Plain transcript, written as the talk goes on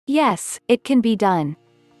Yes, it can be done.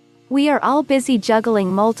 We are all busy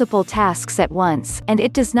juggling multiple tasks at once, and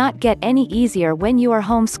it does not get any easier when you are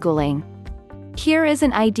homeschooling. Here is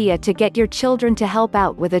an idea to get your children to help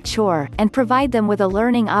out with a chore, and provide them with a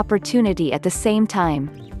learning opportunity at the same time.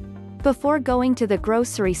 Before going to the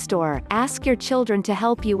grocery store, ask your children to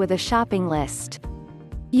help you with a shopping list.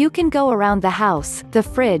 You can go around the house, the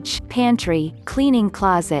fridge, pantry, cleaning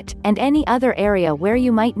closet, and any other area where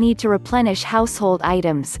you might need to replenish household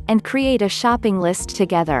items, and create a shopping list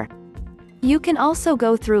together. You can also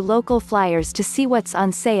go through local flyers to see what's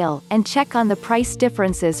on sale, and check on the price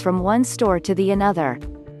differences from one store to the another.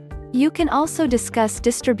 You can also discuss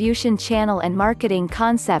distribution channel and marketing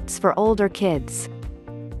concepts for older kids.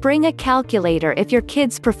 Bring a calculator if your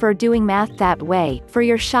kids prefer doing math that way, for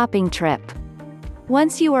your shopping trip.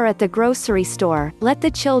 Once you are at the grocery store, let the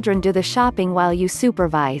children do the shopping while you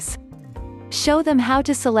supervise. Show them how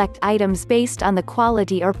to select items based on the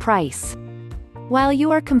quality or price. While you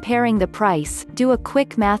are comparing the price, do a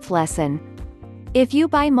quick math lesson. If you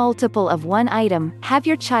buy multiple of one item, have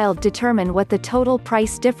your child determine what the total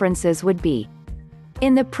price differences would be.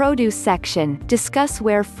 In the produce section, discuss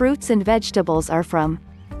where fruits and vegetables are from.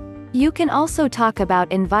 You can also talk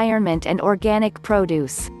about environment and organic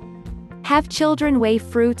produce. Have children weigh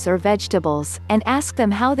fruits or vegetables, and ask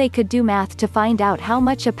them how they could do math to find out how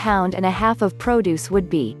much a pound and a half of produce would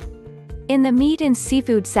be. In the meat and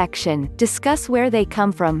seafood section, discuss where they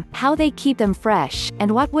come from, how they keep them fresh,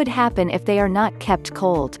 and what would happen if they are not kept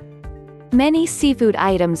cold. Many seafood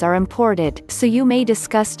items are imported, so you may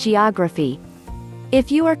discuss geography.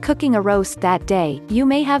 If you are cooking a roast that day, you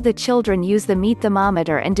may have the children use the meat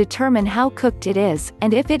thermometer and determine how cooked it is,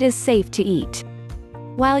 and if it is safe to eat.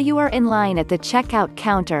 While you are in line at the checkout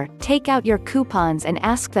counter, take out your coupons and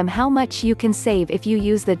ask them how much you can save if you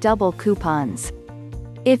use the double coupons.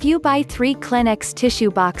 If you buy 3 Kleenex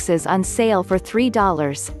tissue boxes on sale for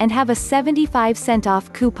 $3, and have a 75-cent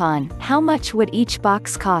off coupon, how much would each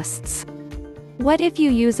box costs? What if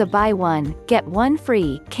you use a buy one, get one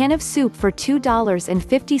free can of soup for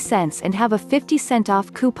 $2.50 and have a 50-cent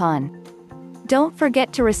off coupon? Don't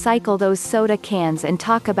forget to recycle those soda cans and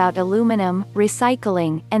talk about aluminum,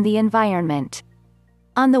 recycling, and the environment.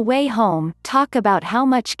 On the way home, talk about how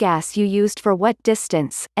much gas you used for what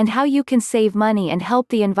distance, and how you can save money and help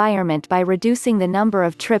the environment by reducing the number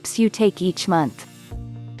of trips you take each month.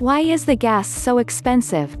 Why is the gas so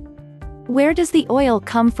expensive? Where does the oil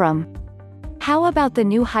come from? How about the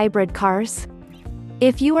new hybrid cars?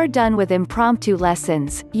 If you are done with impromptu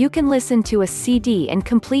lessons, you can listen to a CD and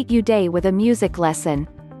complete your day with a music lesson.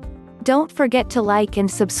 Don't forget to like and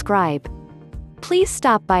subscribe. Please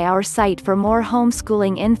stop by our site for more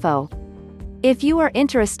homeschooling info. If you are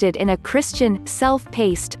interested in a Christian,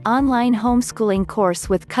 self-paced, online homeschooling course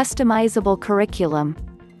with customizable curriculum,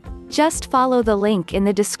 just follow the link in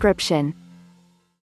the description.